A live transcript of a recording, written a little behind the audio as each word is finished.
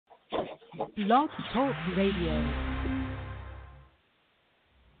Blog Talk Radio.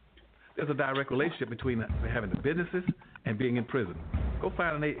 There's a direct relationship between having the businesses and being in prison. Go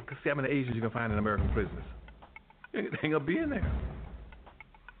find see how many Asians you can find in American prisons. They ain't gonna be in there.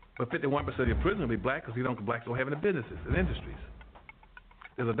 But 51% of your prisoners will be black because blacks don't have any businesses and industries.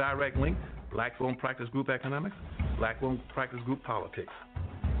 There's a direct link. Blacks won't practice group economics. Black won't practice group politics.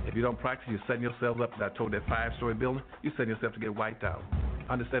 If you don't practice, you're setting yourself up. I told that 5-story building, you're setting yourself to get wiped out.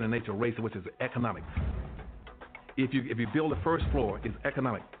 Understand the nature of race, which is economics. If you build the first floor, it's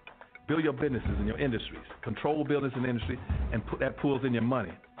economic. Build your businesses and your industries. Control business and industry, and put that pulls in your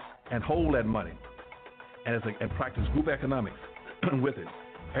money, and hold that money, and practice group economics with it.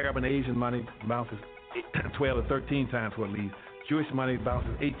 Arab and Asian money bounces 12 to 13 times what it leaves. Jewish money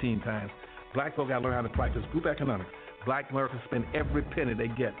bounces 18 times. Black folk got to learn how to practice group economics. Black Americans spend every penny they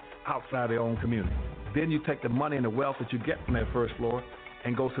get outside their own community. Then you take the money and the wealth that you get from that first floor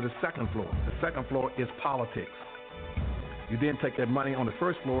and go to the second floor. The second floor is politics. You then take that money on the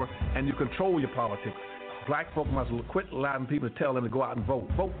first floor and you control your politics. Black folk must quit allowing people to tell them to go out and vote.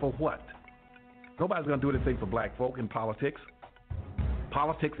 Vote for what? Nobody's going to do anything for black folk in politics.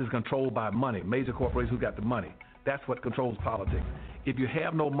 Politics is controlled by money. Major corporations who got the money. That's what controls politics. If you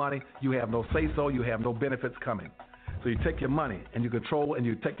have no money, you have no say-so, you have no benefits coming. So you take your money and you control, and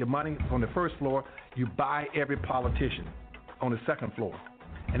you take your money on the first floor, you buy every politician on the second floor.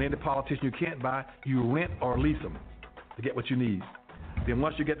 And any politician you can't buy, you rent or lease them to get what you need. Then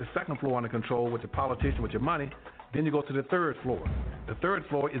once you get the second floor under control with the politician, with your money, then you go to the third floor. The third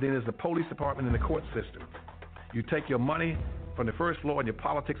floor is the police department and the court system. You take your money from the first floor and your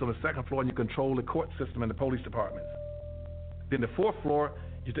politics on the second floor, and you control the court system and the police departments. Then the fourth floor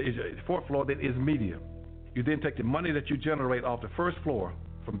then is media. You then take the money that you generate off the first floor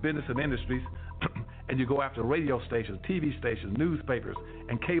from business and industries, and you go after radio stations, TV stations, newspapers,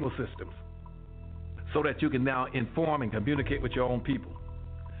 and cable systems, so that you can now inform and communicate with your own people.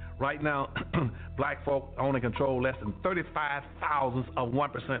 Right now, black folk own and control less than 35 thousandths of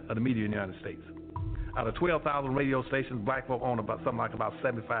 1% of the media in the United States. Out of 12,000 radio stations, black folk own about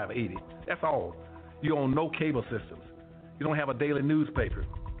 75, 80. That's all. You own no cable systems. You don't have a daily newspaper.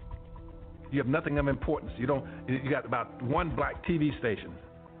 You have nothing of importance. You got about one black TV station.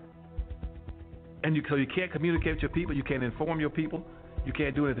 And so you can't communicate with your people. You can't inform your people. You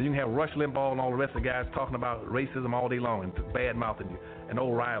can't do anything. You can have Rush Limbaugh and all the rest of the guys talking about racism all day long and bad-mouthing you and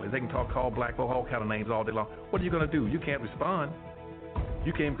O'Reilly. They can call black folk all kind of names all day long. What are you going to do? You can't respond.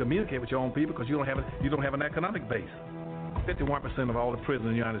 You can't communicate with your own people because you don't have an economic base. 51% of all the prisoners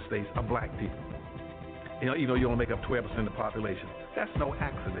in the United States are black people. You only make up 12% of the population. That's no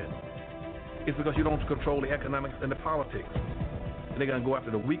accident. It's because you don't control the economics and the politics. And they're going to go after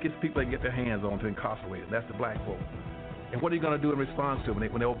the weakest people they can get their hands on to incarcerate them. That's the black folk. And what are you going to do in response to when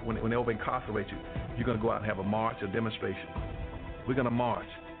they over-incarcerate you? You're going to go out and have a march, a demonstration. We're going to march.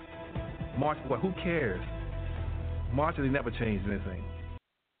 March for what? Who cares? Marching never changed anything.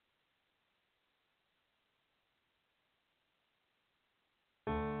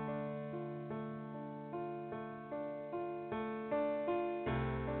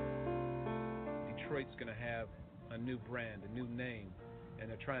 Detroit's going to have a new brand, a new name, and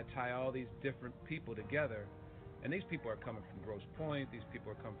they're trying to tie all these different people together. And these people are coming from Grosse Pointe. These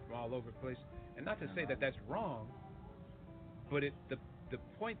people are coming from all over the place. And not to say that that's wrong, but the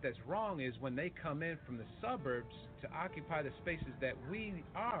point that's wrong is when they come in from the suburbs to occupy the spaces that we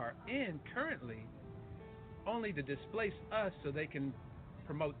are in currently, only to displace us so they can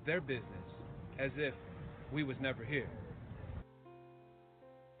promote their business as if we was never here.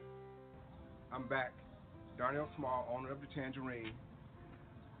 I'm back. Darnell Small, owner of the Tangerine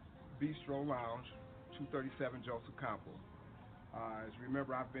Bistro Lounge, 237 Joseph Campbell. As you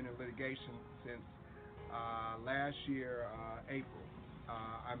remember, I've been in litigation since last year, April.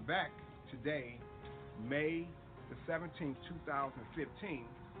 I'm back today, May the 17th, 2015,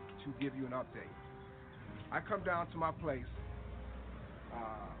 to give you an update. I come down to my place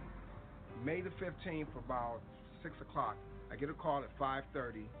May the 15th about 6 o'clock. I get a call at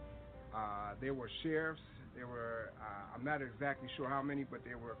 5:30. There were sheriffs. There were, I'm not exactly sure how many, but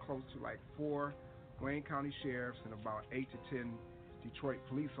there were close to like 4 Wayne County sheriffs and about 8 to 10 Detroit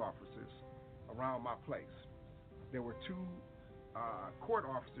police officers around my place. There were 2 court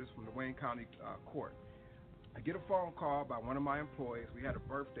officers from the Wayne County court. I get a phone call by one of my employees. We had a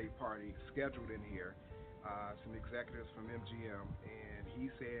birthday party scheduled in here, some executives from MGM, and he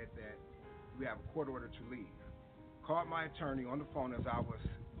said that we have a court order to leave. Called my attorney on the phone as I was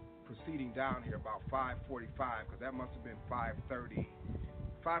proceeding down here about 5:45, because that must have been 5:30,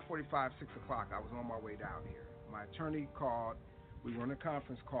 5:45, 6 o'clock. I was on my way down here. My attorney called we were on a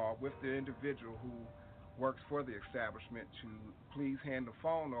conference call with the individual who works for the establishment to please hand the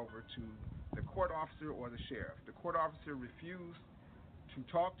phone over to the court officer or the sheriff. The court officer refused to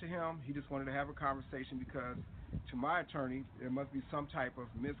talk to him. He just wanted to have a conversation because, to my attorney, there must be some type of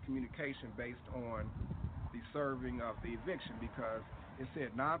miscommunication based on the serving of the eviction, because it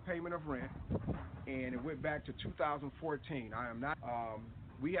said non-payment of rent, and it went back to 2014. I am not.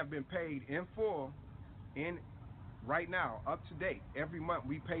 We have been paid in full, right now, up to date. Every month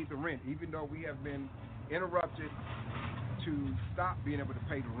we pay the rent, even though we have been interrupted to stop being able to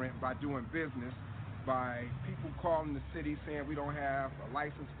pay the rent by doing business, by people calling the city saying we don't have a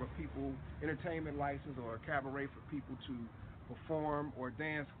license for people, entertainment license or a cabaret for people to perform or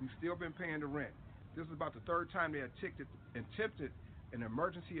dance. We've still been paying the rent. This is about the third time they attempted an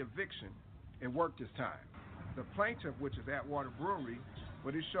emergency eviction and worked this time. The plaintiff, which is Atwater Brewery,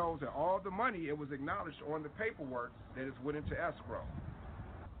 but it shows that all the money, it was acknowledged on the paperwork that it went into escrow.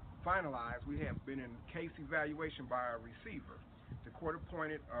 Finalized, we have been in case evaluation by our receiver. The court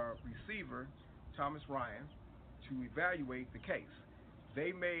appointed a receiver, Thomas Ryan, to evaluate the case.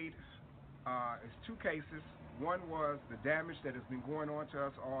 They made it's two cases. One was the damage that has been going on to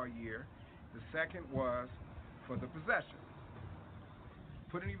us all year. The second was for the possession.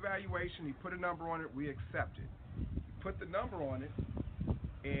 Put an evaluation, he put a number on it, we accepted. He put the number on it,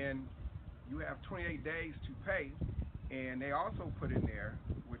 and you have 28 days to pay, and they also put in there,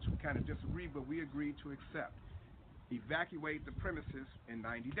 which we kind of disagreed, but we agreed to accept. Evacuate the premises in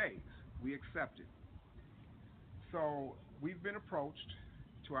 90 days. We accepted. So we've been approached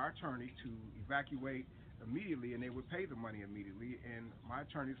to our attorney to evacuate immediately, and they would pay the money immediately, and my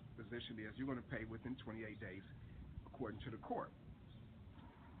attorney's position is you're going to pay within 28 days according to the court.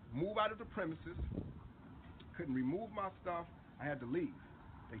 Move out of the premises, couldn't remove my stuff, I had to leave.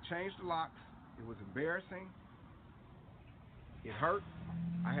 They changed the locks, it was embarrassing, it hurt.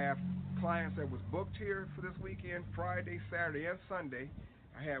 I have clients that was booked here for this weekend, Friday, Saturday, and Sunday.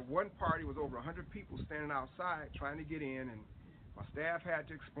 I had one party, was over 100 people standing outside trying to get in, and my staff had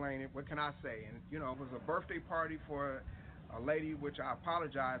to explain it. What can I say? And, it was a birthday party for a lady, which I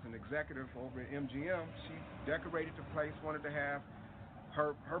apologize, an executive over at MGM. She decorated the place, wanted to have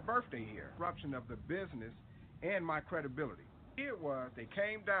her birthday here. Corruption of the business and my credibility. It was, they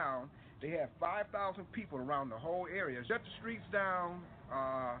came down, they had 5,000 people around the whole area. Shut the streets down,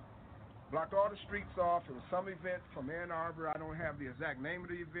 blocked all the streets off. It was some event from Ann Arbor. I don't have the exact name of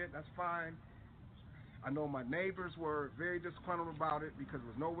the event, that's fine. I know my neighbors were very disgruntled about it because there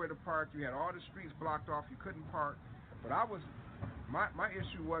was nowhere to park. You had all the streets blocked off, you couldn't park. But my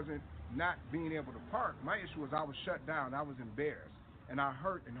issue wasn't not being able to park. My issue was I was shut down, I was embarrassed, and I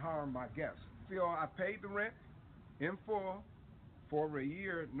hurt and harmed my guests. I paid the rent in full for over a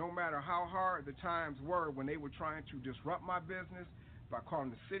year, no matter how hard the times were when they were trying to disrupt my business by calling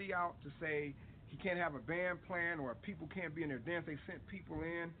the city out to say he can't have a band playing or people can't be in their dance. They sent people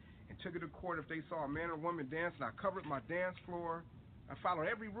in and took it to court if they saw a man or woman dancing. I covered my dance floor. I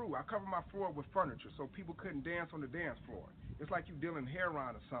followed every rule. I covered my floor with furniture so people couldn't dance on the dance floor. It's like you dealing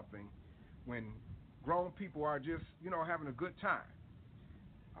heroin or something when grown people are just, having a good time.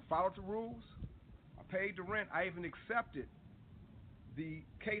 I followed the rules. I paid the rent. I even accepted the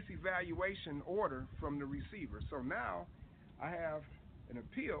case evaluation order from the receiver. So now I have an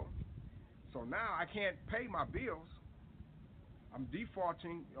appeal. So now I can't pay my bills. I'm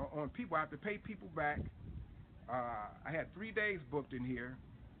defaulting on people. I have to pay people back. I had 3 days booked in here,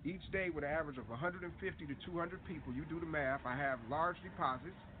 each day with an average of 150 to 200 people. You do the math. I have large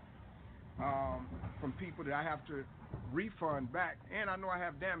deposits from people that I have to refund back, and I know I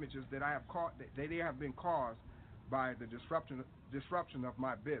have damages that I have they have been caused by the disruption of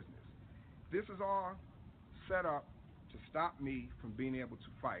my business. This is all set up to stop me from being able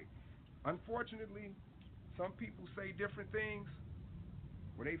to fight. Unfortunately, some people say different things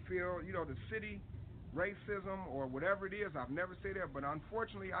where they feel, the city, racism, or whatever it is. I've never said that, but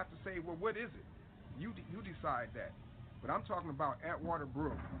unfortunately I have to say, well, what is it? You decide that. But I'm talking about Atwater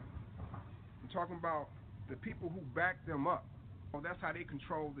Brewery. I'm talking about the people who back them up. Well, that's how they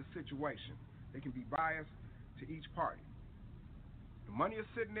control the situation. They can be biased to each party. The money is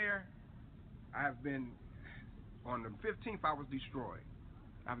sitting there. On the 15th, I was destroyed.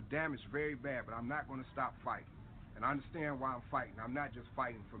 I was damaged very bad, but I'm not going to stop fighting. And I understand why I'm fighting. I'm not just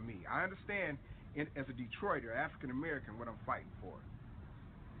fighting for me. I understand, as a Detroiter, African-American, what I'm fighting for.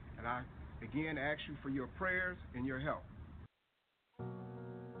 And I, again, ask you for your prayers and your help.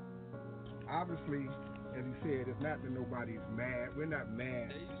 Obviously, as he said, it's not that nobody's mad. We're not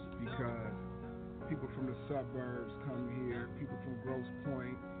mad because people from the suburbs come here, people from Grosse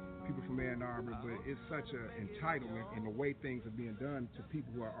Pointe, people from Ann Arbor, but it's such an entitlement in the way things are being done to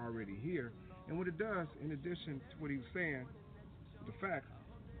people who are already here. And what it does, in addition to what he was saying, the fact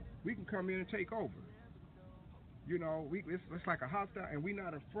we can come in and take over. You know, it's like a hostile, and we're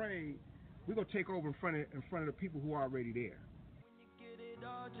not afraid. We're gonna take over in front of the people who are already there.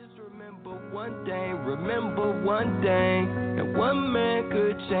 Just remember one thing, that one man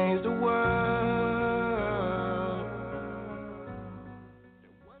could change the world.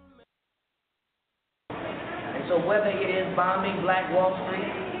 And so whether it is bombing Black Wall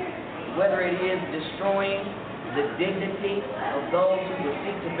Street, whether it is destroying the dignity of those who would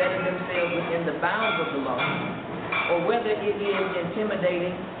seek to better themselves within the bounds of the law, or whether it is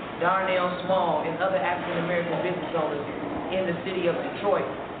intimidating Darnell Small and other African American business owners in the city of Detroit,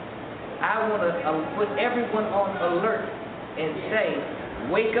 I want to put everyone on alert and say,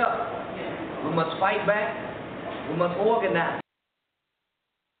 wake up. We must fight back. We must organize.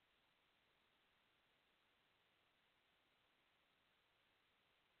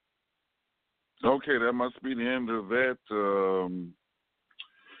 Okay, that must be the end of that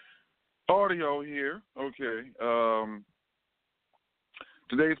audio here. Okay.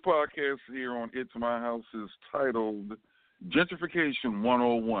 Today's podcast here on It's My House is titled Gentrification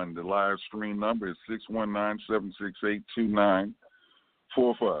 101. The live stream number is 619-768-2945.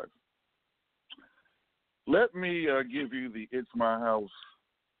 Let me give you the It's My House,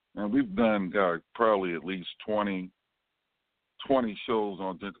 and we've done probably at least 20 shows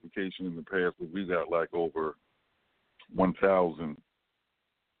on gentrification in the past, but we got like over 1,000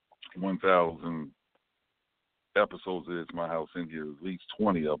 episodes of It's My House in here, at least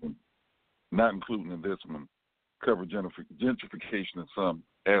 20 of them, not including in this one, cover gentrification in some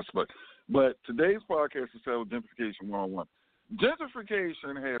aspect. But today's podcast is titled Gentrification 101.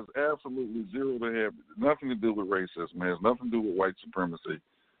 Gentrification has absolutely nothing to do with racism. It has nothing to do with white supremacy.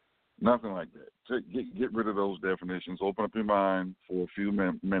 Nothing like that. Get rid of those definitions. Open up your mind for a few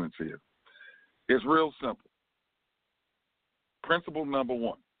minutes here. It's real simple. Principle number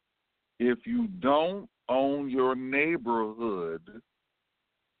one. If you don't own your neighborhood,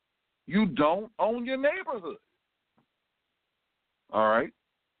 you don't own your neighborhood. All right?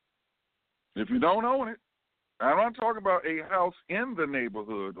 If you don't own it, I'm not talking about a house in the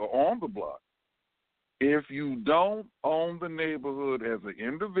neighborhood or on the block. If you don't own the neighborhood as an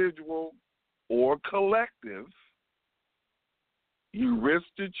individual or collective, you risk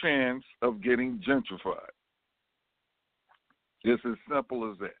the chance of getting gentrified. It's as simple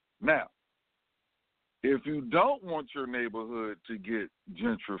as that. Now, if you don't want your neighborhood to get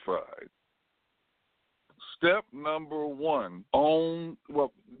gentrified, step number one, even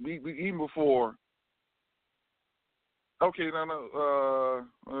before, let's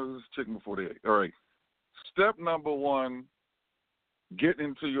check before the egg. All right. Step number one, get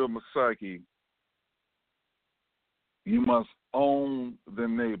into your psyche. You must own the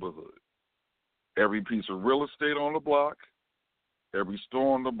neighborhood. Every piece of real estate on the block, every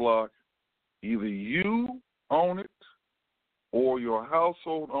store on the block, either you own it or your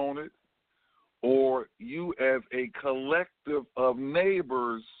household own it, or you as a collective of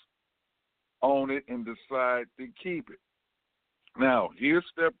neighbors own it and decide to keep it. Now, here's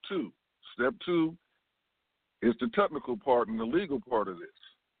step two. Step two is the technical part and the legal part of this,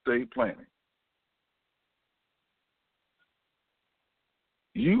 estate planning.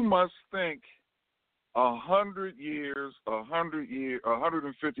 You must think 100 years,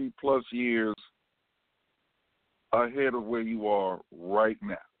 150 plus years ahead of where you are right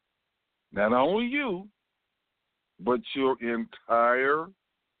now. Not only you, but your entire,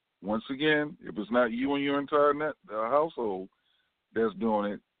 once again, if it's not you and your entire household that's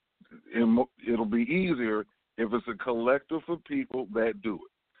doing it, it'll be easier if it's a collective of people that do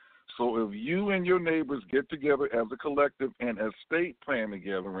it. So if you and your neighbors get together as a collective and estate plan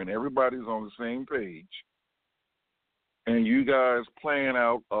together and everybody's on the same page, and you guys plan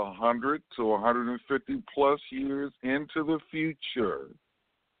out 100 to 150 plus years into the future,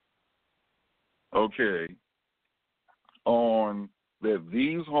 okay, on that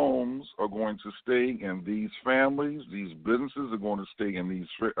these homes are going to stay in these families, these businesses are going to stay in these,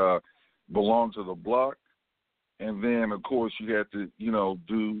 belong to the block. And then, of course, you have to,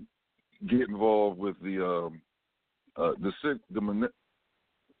 get involved with the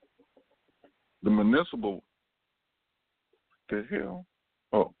municipal, the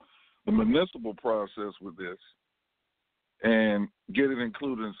municipal process with this, and get it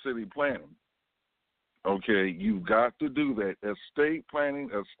included in city planning. Okay, you've got to do that. Estate planning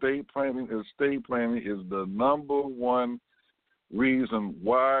is the number one reason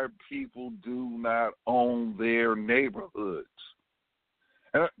why people do not own their neighborhoods.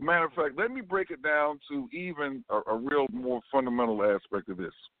 And matter of fact, let me break it down to even a real more fundamental aspect of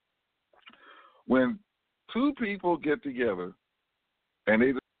this. When two people get together and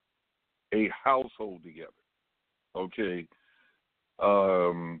they a household together, okay,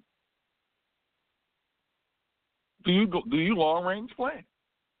 do you long range plan?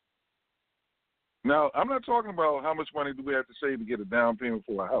 Now, I'm not talking about how much money do we have to save to get a down payment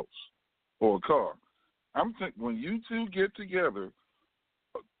for a house or a car. I'm thinking when you two get together,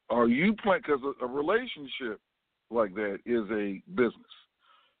 are you planning? Because a relationship like that is a business.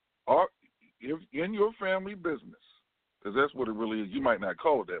 If in your family business, because that's what it really is. You might not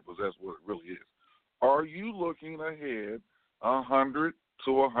call it that, but that's what it really is. Are you looking ahead 100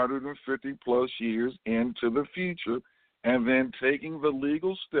 to 150 plus years into the future, and then taking the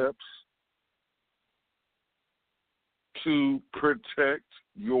legal steps to protect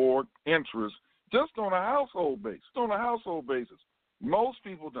your interests just on a household basis? Most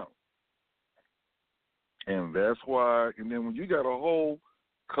people don't. And that's why, and then when you got a whole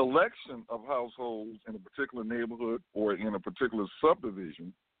collection of households in a particular neighborhood or in a particular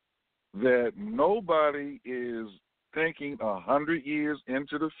subdivision, that nobody is thinking 100 years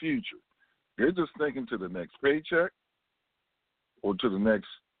into the future. They're just thinking to the next paycheck or to the next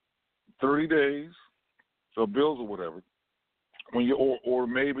 30 days, so bills or whatever. When you or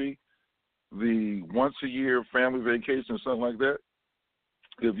maybe the once a year family vacation or something like that.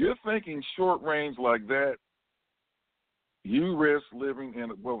 If you're thinking short range like that, you risk living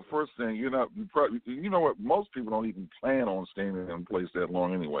in. Well, first thing, you know what? Most people don't even plan on staying in a place that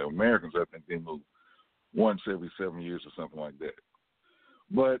long anyway. Americans, I think, they move once every 7 years or something like that.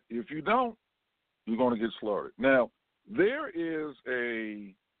 But if you don't, you're going to get slaughtered. Now, there is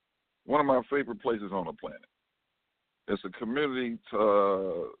one of my favorite places on the planet. It's a community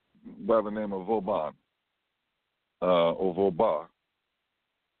by the name of Vauban, or Vauban,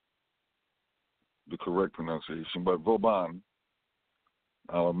 the correct pronunciation, but Vauban,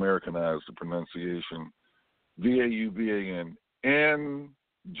 I'll Americanize the pronunciation, Vauban, in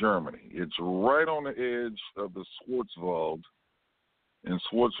Germany. It's right on the edge of the Schwarzwald, and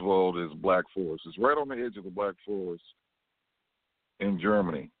Schwarzwald is Black Forest. It's right on the edge of the Black Forest in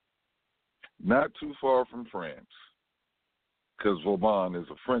Germany, not too far from France, because Vauban is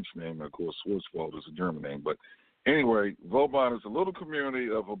a French name, and of course Schwarzwald is a German name. But anyway, Vauban is a little community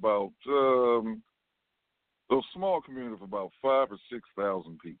of about a small community of about 5,000 or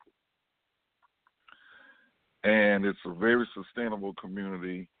 6,000 people, and it's a very sustainable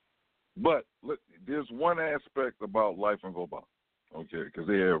community. But look, there's one aspect about life in Vauban, okay, because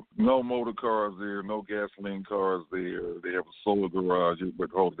they have no motor cars there, no gasoline cars there. They have a solar garage, but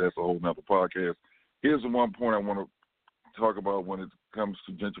that's a whole nother podcast. Here's the one point I want to talk about when it comes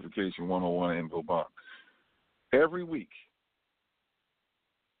to Gentrification 101 in Vauban. Every week,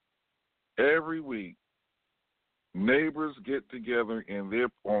 neighbors get together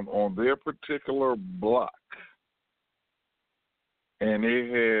on their particular block, and they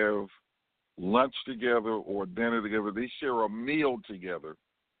have lunch together or dinner together. They share a meal together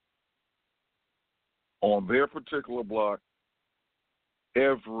on their particular block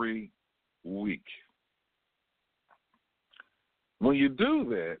every week. When you do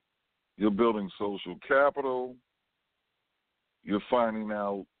that, you're building social capital. You're finding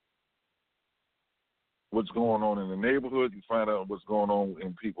out what's going on in the neighborhood. You find out what's going on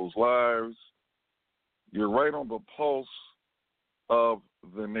in people's lives. You're right on the pulse of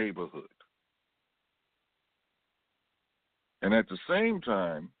the neighborhood. And at the same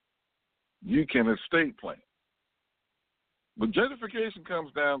time, you can estate plan. But gentrification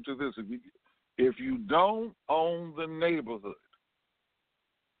comes down to this. If you don't own the neighborhood,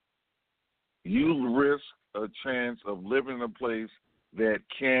 you risk a chance of living in a place that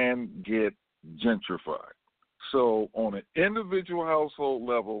can get gentrified. So on an individual household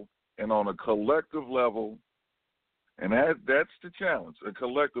level and on a collective level, and that's the challenge, a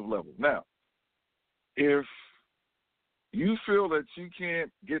collective level. Now, if you feel that you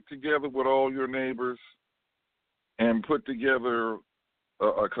can't get together with all your neighbors and put together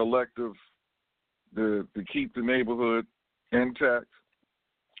a collective to keep the neighborhood intact,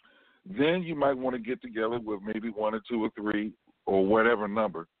 then you might want to get together with maybe one or two or three or whatever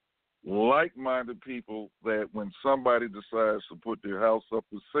number like-minded people that when somebody decides to put their house up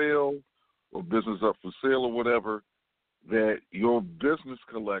for sale or business up for sale or whatever, that your business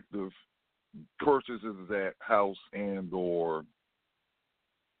collective purchases that house and or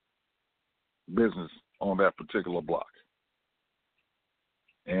business on that particular block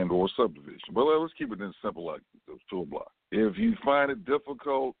and or subdivision. But let's keep it in simple like to a block. If you find it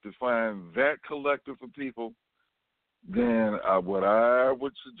difficult to find that collective of people, then what I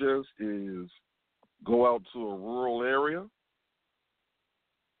would suggest is go out to a rural area,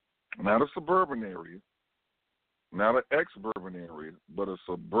 not a suburban area, not an ex-suburban area, but a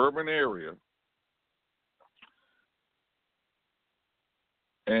suburban area,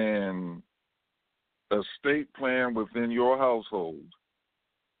 and estate plan within your household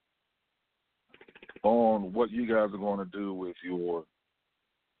on what you guys are going to do with your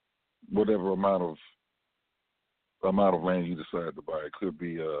whatever amount of land you decide to buy. It could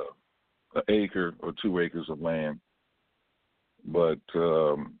be an acre or 2 acres of land, but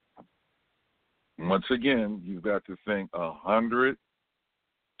once again, you've got to think 100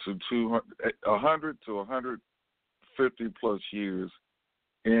 to 150 plus years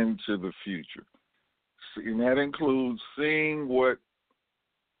into the future. And that includes seeing what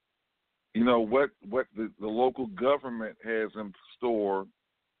the local government has in store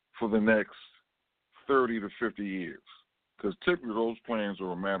for the next 30 to 50 years. Because typically those plans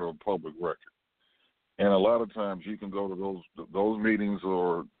are a matter of public record. And a lot of times you can go to those meetings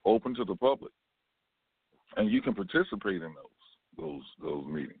are open to the public. And you can participate in those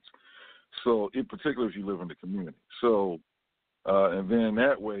meetings. So, in particular, if you live in the community. So, and then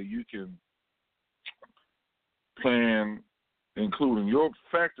that way you can plan,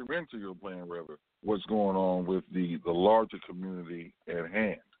 factor into your plan, rather, what's going on with the larger community at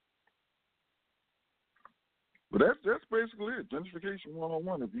hand. But that's basically it. Gentrification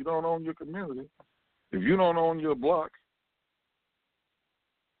 101. If you don't own your community, if you don't own your block,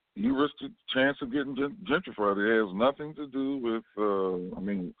 you risk the chance of getting gentrified. It has nothing to do with,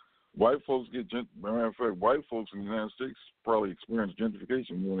 white folks matter of fact, white folks in the United States probably experience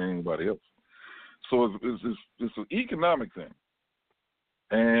gentrification more than anybody else. So it's an economic thing.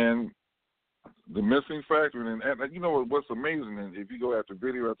 And the missing factor, and you know what's amazing, is if you go after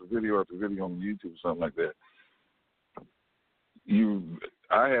video after video after video on YouTube or something like that,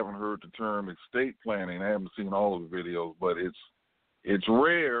 I haven't heard the term estate planning. I haven't seen all of the videos, but it's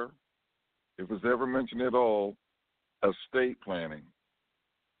rare, if it's ever mentioned at all, estate planning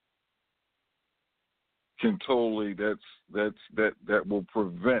can totally that will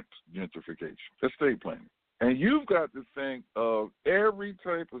prevent gentrification. Estate planning. And you've got to think of every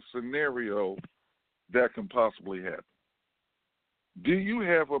type of scenario that can possibly happen. Do you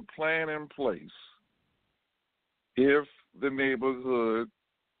have a plan in place if the neighborhood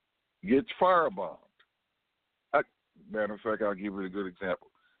gets firebombed? Matter of fact, I'll give you a good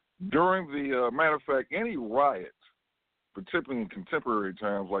example. During any riot, particularly in contemporary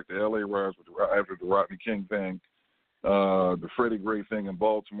times like the L.A. riots after the Rodney King thing, the Freddie Gray thing in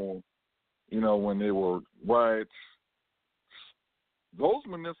Baltimore, when there were riots, those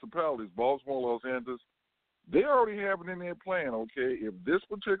municipalities, Baltimore, Los Angeles, they already have it in their plan, okay? If this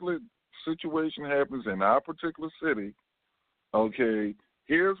particular situation happens in our particular city, okay,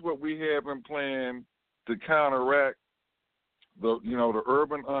 here's what we have in plan to counteract the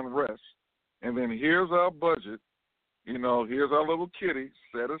urban unrest, and then here's our budget, here's our little kitty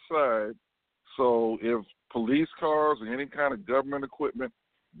set aside, so if police cars or any kind of government equipment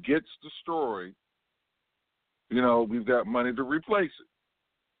gets destroyed, we've got money to replace it.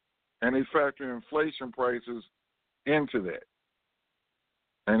 And they factor inflation prices into that.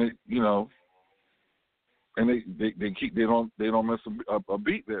 And they don't miss a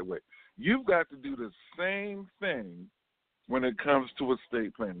beat that way. You've got to do the same thing when it comes to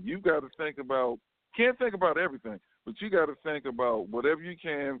estate planning. You've got to can't think about everything, but you got to think about whatever you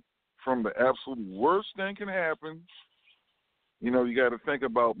can from the absolute worst thing can happen. You got to think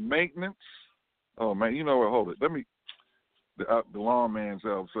about maintenance. Oh man, you know what? Hold it. The lawn man's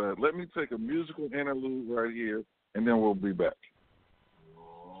outside. Let me take a musical interlude right here, and then we'll be back.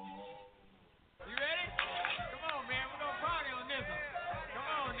 You ready? Come on, man. We're gonna party on this one. Come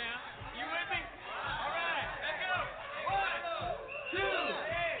on now. You with me? All right. Let's go. 1, 2,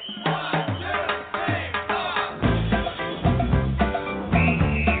 1, 2, 3, 4.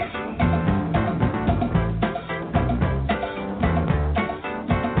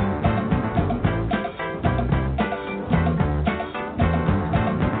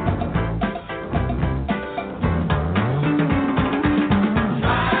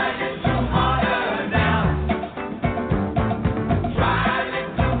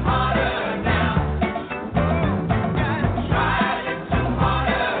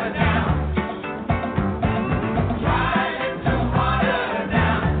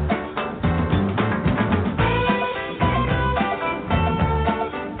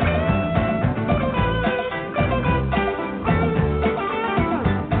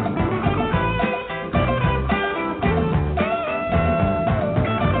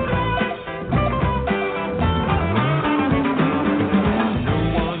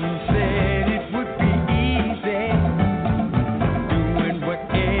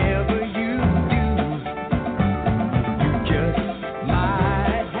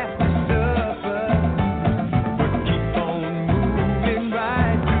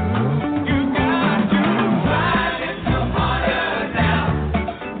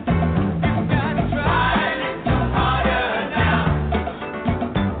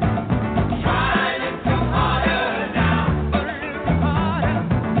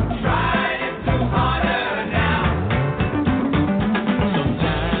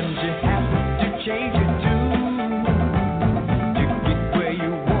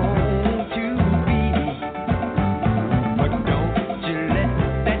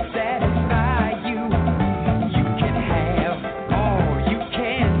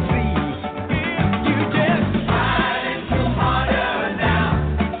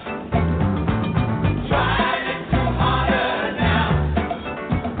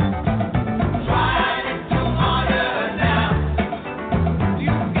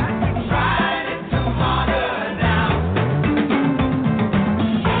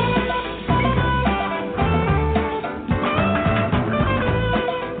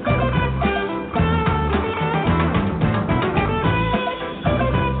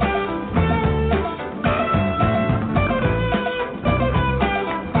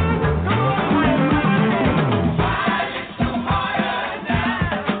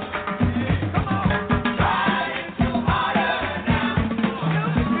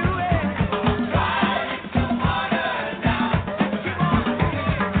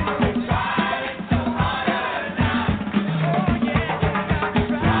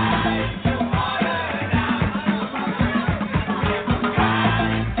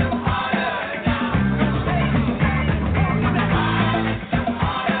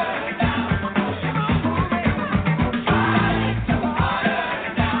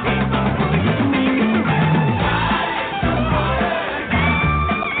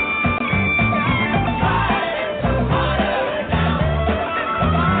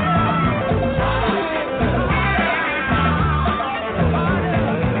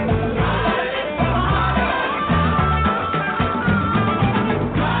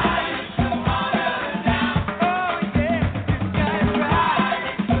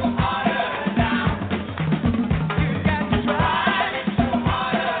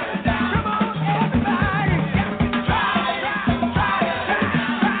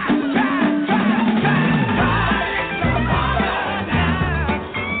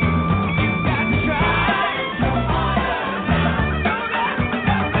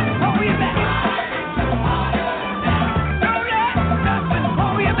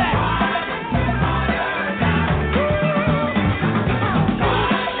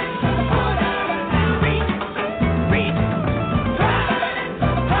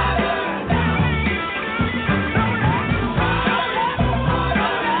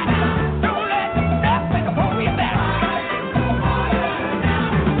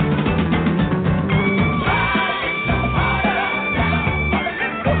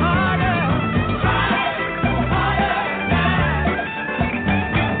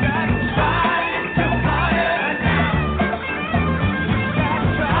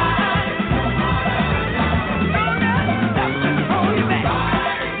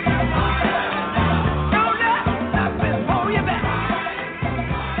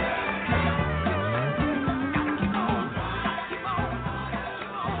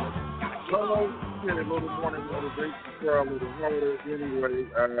 morning motivation, probably the harder. Anyway,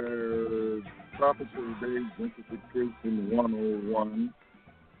 our topic for today is Gentrification 101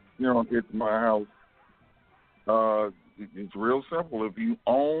 here on It's My House. It's real simple. If you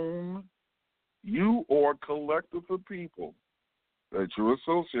own you or a collective of people that you're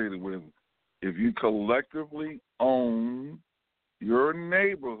associated with, if you collectively own your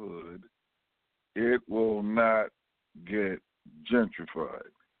neighborhood, it will not get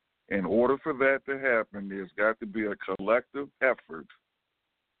gentrified. In order for that to happen, there's got to be a collective effort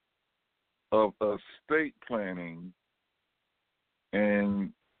of estate planning,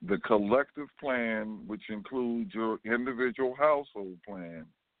 and the collective plan, which includes your individual household plan,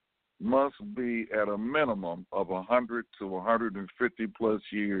 must be at a minimum of 100 to 150 plus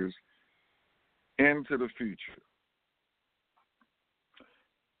years into the future.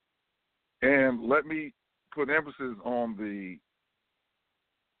 And let me put emphasis on the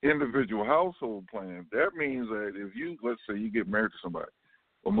individual household plan. That means that if you, let's say you get married to somebody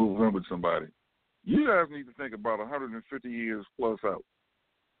or move in with somebody, you guys need to think about 150 years plus out.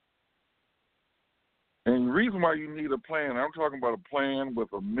 And the reason why you need a plan, I'm talking about a plan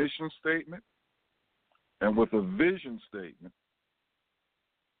with a mission statement and with a vision statement.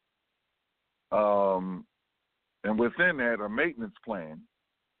 And within that, a maintenance plan.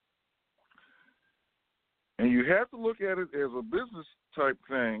 And you have to look at it as a business type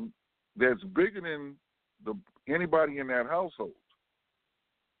thing that's bigger than anybody in that household.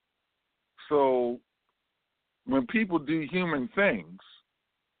 So when people do human things,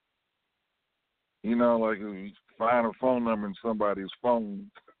 you know, like you find a phone number in somebody's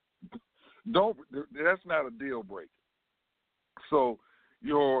phone, that's not a deal breaker. So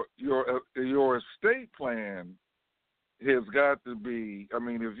your estate plan has got to be, I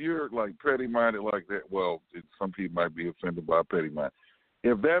mean, if you're like petty-minded like that, well, some people might be offended by petty-minded.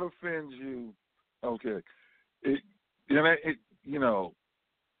 If that offends you, okay. You know,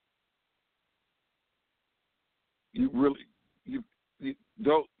 you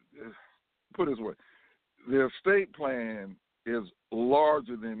don't, put it this way, the estate plan is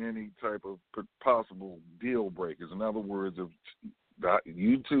larger than any type of possible deal breakers. In other words, if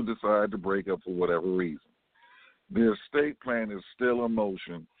you two decide to break up for whatever reason, the estate plan is still in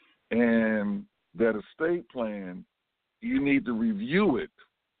motion, and that estate plan, you need to review it.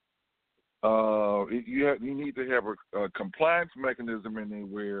 You need to have a compliance mechanism in there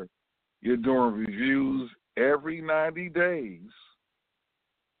where you're doing reviews every 90 days,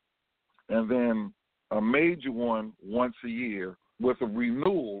 and then a major one once a year with a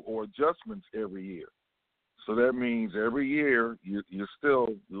renewal or adjustments every year. So that means every year you're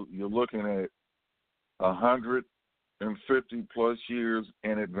looking at 150 plus years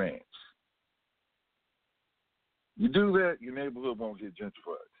in advance. You do that, your neighborhood won't get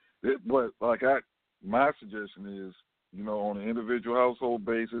gentrified. But my suggestion is, you know, on an individual household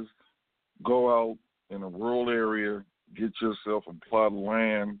basis, go out in a rural area, get yourself a plot of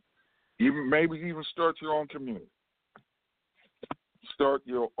land, maybe even start your own community. Start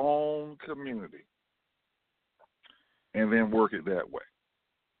your own community, and then work it that way.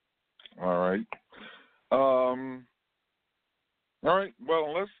 All right. All right. Well,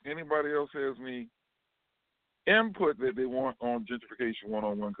 unless anybody else has any input that they want on Gentrification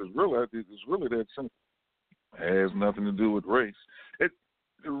 101, because really, it's really that simple. It has nothing to do with race.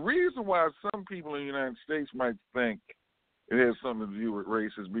 The reason why some people in the United States might think it has something to do with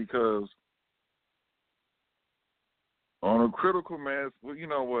race is because on a critical mass, well, you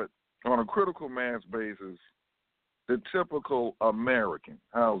know what? On a critical mass basis, the typical American,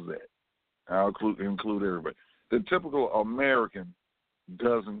 how's that? I'll include everybody. The typical American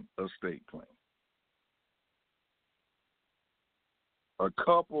doesn't estate plan. A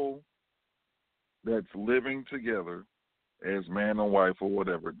couple that's living together as man and wife or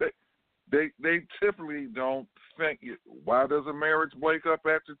whatever, they typically don't think, why does a marriage break up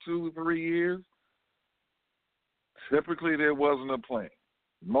after 2 or 3 years? Typically there wasn't a plan.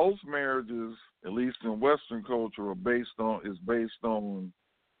 Most marriages, at least in Western culture, are based on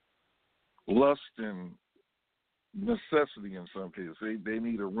lust and necessity in some cases. They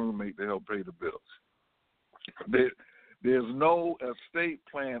need a roommate to help pay the bills. There's no estate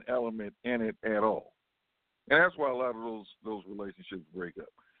plan element in it at all. And that's why a lot of those relationships break up.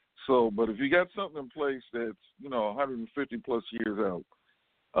 So, but if you got something in place that's, 150 plus years out,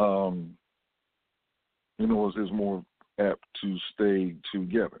 is more apt to stay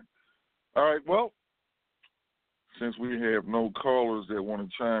together. All right, well, since we have no callers that want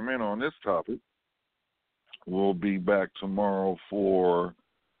to chime in on this topic, we'll be back tomorrow for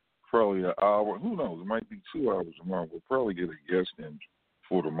probably an hour. Who knows? It might be 2 hours tomorrow. We'll probably get a guest in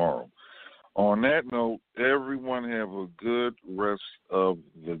for tomorrow. On that note, everyone have a good rest of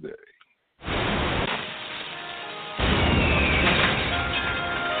the day.